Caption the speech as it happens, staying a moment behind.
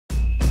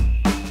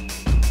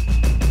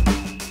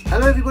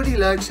Hello everybody,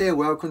 Lurgs here,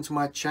 welcome to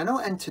my channel,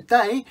 and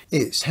today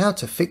it's how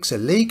to fix a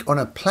leak on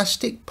a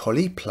plastic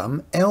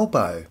PolyPlumb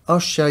elbow. I'll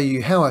show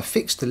you how I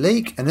fixed the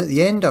leak, and at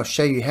the end I'll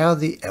show you how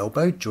the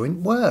elbow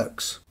joint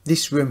works.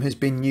 This room has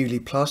been newly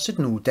plastered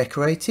and all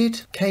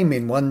decorated. Came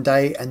in one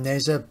day and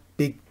there's a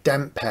big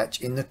damp patch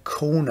in the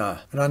corner,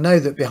 and I know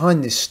that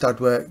behind this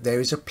stud work there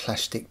is a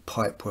plastic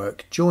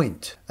pipework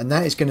joint, and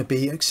that is going to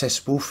be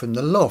accessible from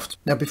the loft.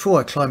 Now before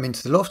I climb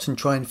into the loft and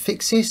try and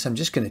fix this, I'm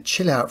just going to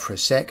chill out for a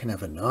sec and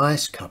have a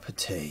nice cup of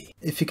tea.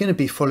 If you're going to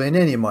be following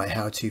any of my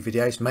how-to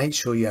videos, make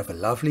sure you have a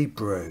lovely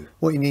brew.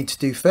 What you need to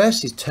do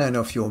first is turn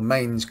off your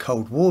mains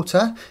cold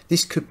water.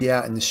 This could be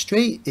out in the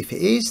street. If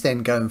it is, then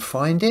go and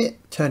find it,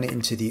 turn it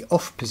into the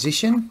off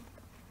position.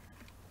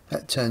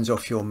 That turns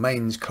off your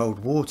mains cold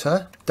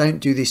water. Don't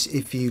do this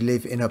if you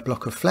live in a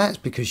block of flats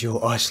because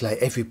you'll isolate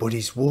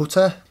everybody's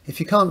water.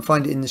 If you can't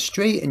find it in the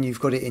street and you've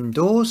got it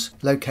indoors,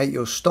 locate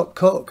your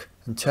stopcock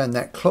and turn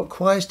that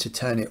clockwise to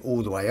turn it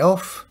all the way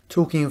off.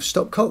 Talking of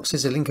stopcocks,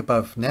 there's a link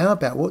above now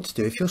about what to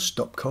do if your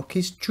stopcock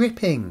is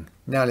dripping.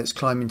 Now let's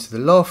climb into the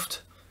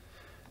loft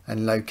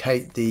and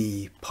locate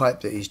the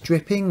pipe that is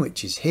dripping,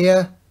 which is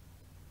here.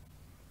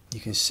 You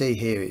can see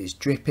here it is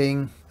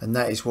dripping, and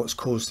that is what's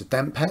caused the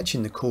damp patch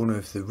in the corner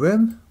of the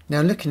room.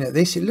 Now looking at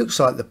this, it looks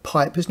like the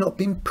pipe has not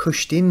been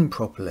pushed in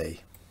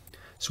properly.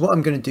 So what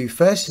I'm going to do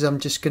first is I'm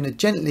just going to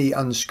gently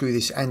unscrew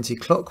this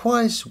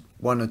anti-clockwise,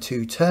 1 or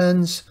 2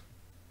 turns,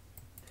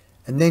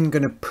 and then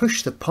going to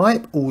push the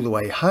pipe all the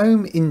way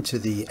home into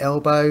the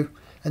elbow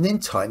and then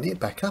tighten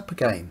it back up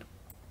again.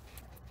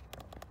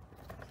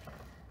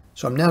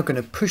 So I'm now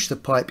going to push the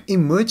pipe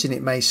inwards, and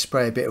it may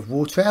spray a bit of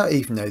water out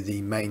even though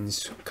the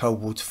mains cold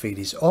water feed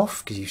is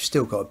off, because you've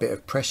still got a bit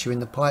of pressure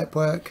in the pipe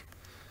work.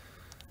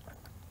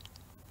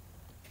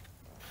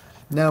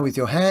 Now with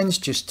your hands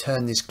just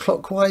turn this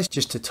clockwise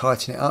just to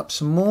tighten it up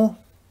some more.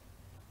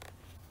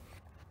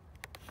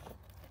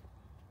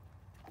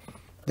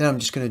 Then I'm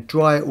just going to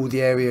dry all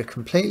the area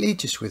completely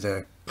just with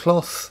a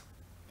cloth.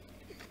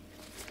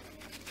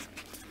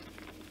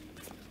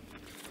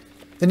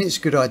 Then it's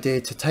a good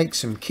idea to take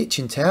some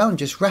kitchen towel and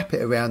just wrap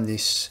it around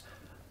this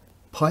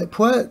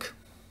pipework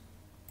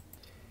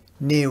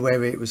near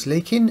where it was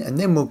leaking, and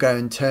then we'll go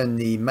and turn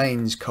the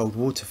mains cold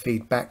water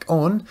feed back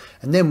on,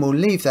 and then we'll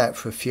leave that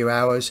for a few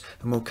hours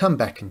and we'll come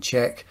back and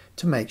check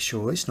to make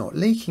sure it's not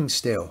leaking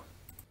still.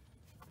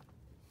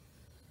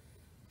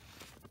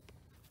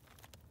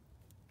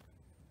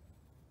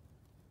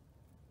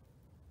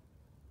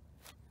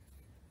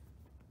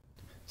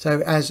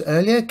 So as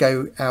earlier,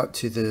 go out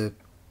to the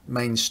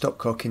main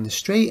stopcock in the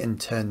street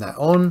and turn that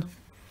on.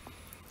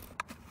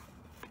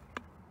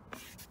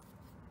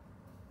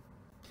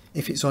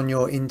 If it's on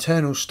your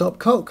internal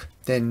stopcock,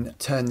 then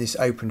turn this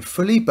open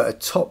fully, but a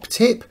top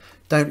tip,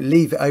 don't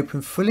leave it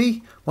open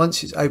fully.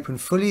 Once it's open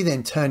fully,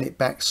 then turn it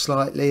back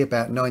slightly,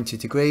 about 90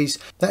 degrees.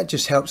 That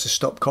just helps the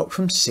stopcock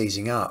from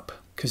seizing up,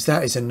 because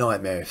that is a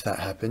nightmare if that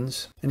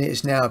happens. And it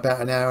is now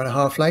about an hour and a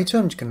half later.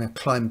 I'm just going to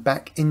climb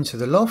back into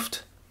the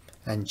loft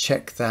and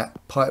check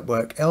that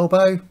pipework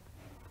elbow.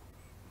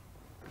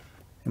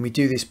 And we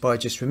do this by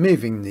just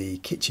removing the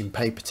kitchen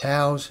paper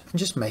towels and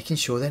just making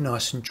sure they're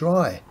nice and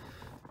dry.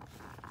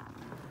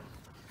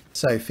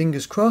 So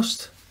fingers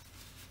crossed.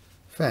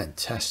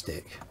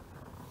 Fantastic.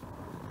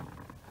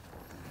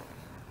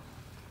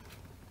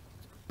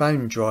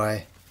 Bone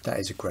dry. That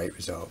is a great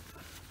result.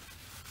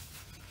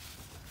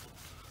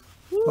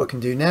 What I can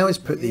do now is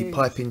put the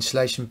pipe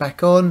insulation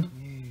back on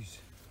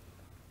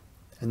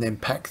and then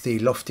pack the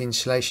loft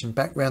insulation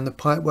back round the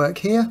pipework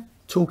here.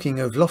 Talking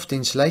of loft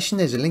insulation,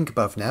 there's a link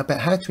above now about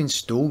how to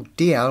install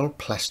DL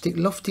plastic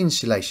loft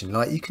insulation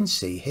like you can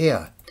see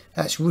here.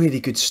 That's really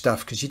good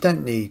stuff because you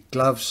don't need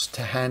gloves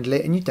to handle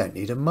it and you don't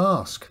need a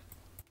mask.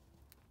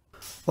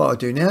 What I'll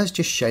do now is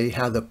just show you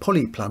how the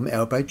PolyPlumb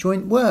elbow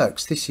joint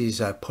works. This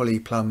is a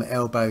PolyPlumb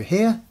elbow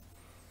here.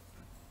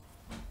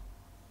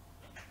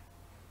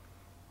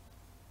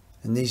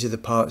 And these are the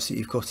parts that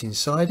you've got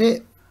inside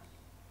it.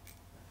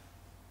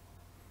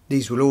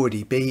 These will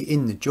already be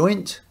in the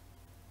joint.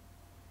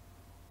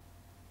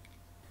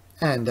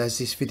 And as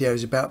this video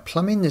is about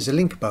plumbing, there's a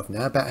link above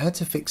now about how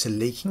to fix a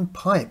leaking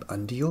pipe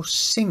under your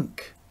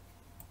sink.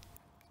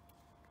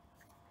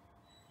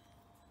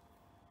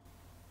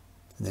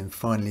 And then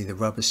finally the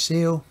rubber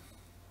seal.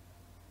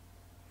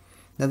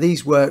 Now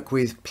these work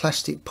with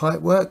plastic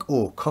pipework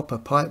or copper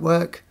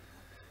pipework,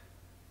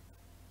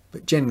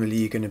 but generally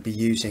you're going to be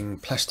using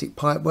plastic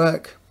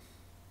pipework.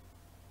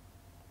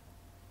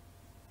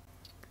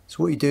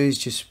 So what you do is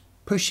just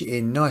push it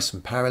in nice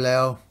and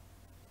parallel.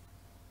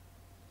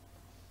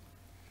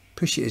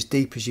 Push it as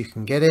deep as you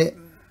can get it,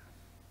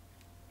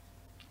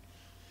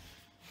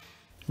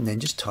 and then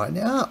just tighten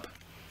it up.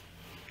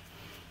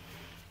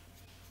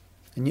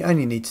 And you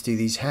only need to do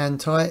these hand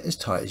tight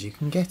as you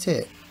can get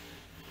it.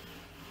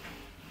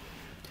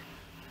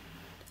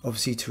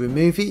 Obviously to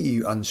remove it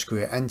you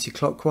unscrew it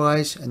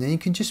anti-clockwise, and then you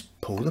can just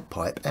pull the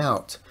pipe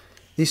out.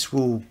 This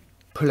will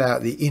pull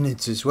out the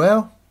innards as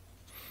well.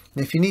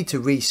 And if you need to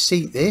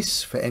reseat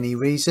this for any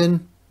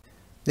reason,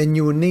 then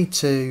you will need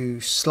to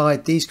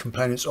slide these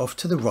components off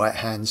to the right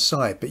hand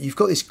side. But you've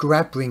got this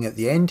grab ring at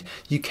the end.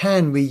 You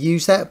can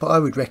reuse that, but I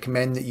would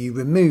recommend that you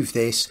remove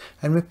this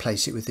and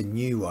replace it with a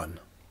new one.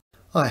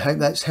 I hope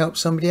that's helped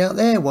somebody out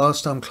there.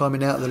 Whilst I'm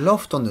climbing out of the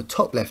loft, on the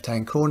top left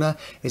hand corner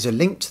is a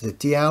link to the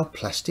DL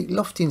plastic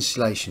loft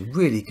insulation.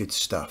 Really good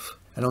stuff.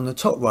 And on the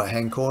top right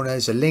hand corner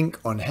is a link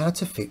on how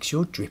to fix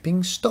your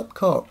dripping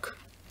stopcock.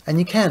 And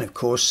you can of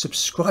course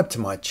subscribe to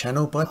my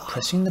channel by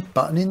pressing the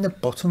button in the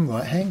bottom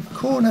right hand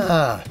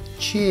corner.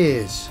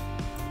 Cheers!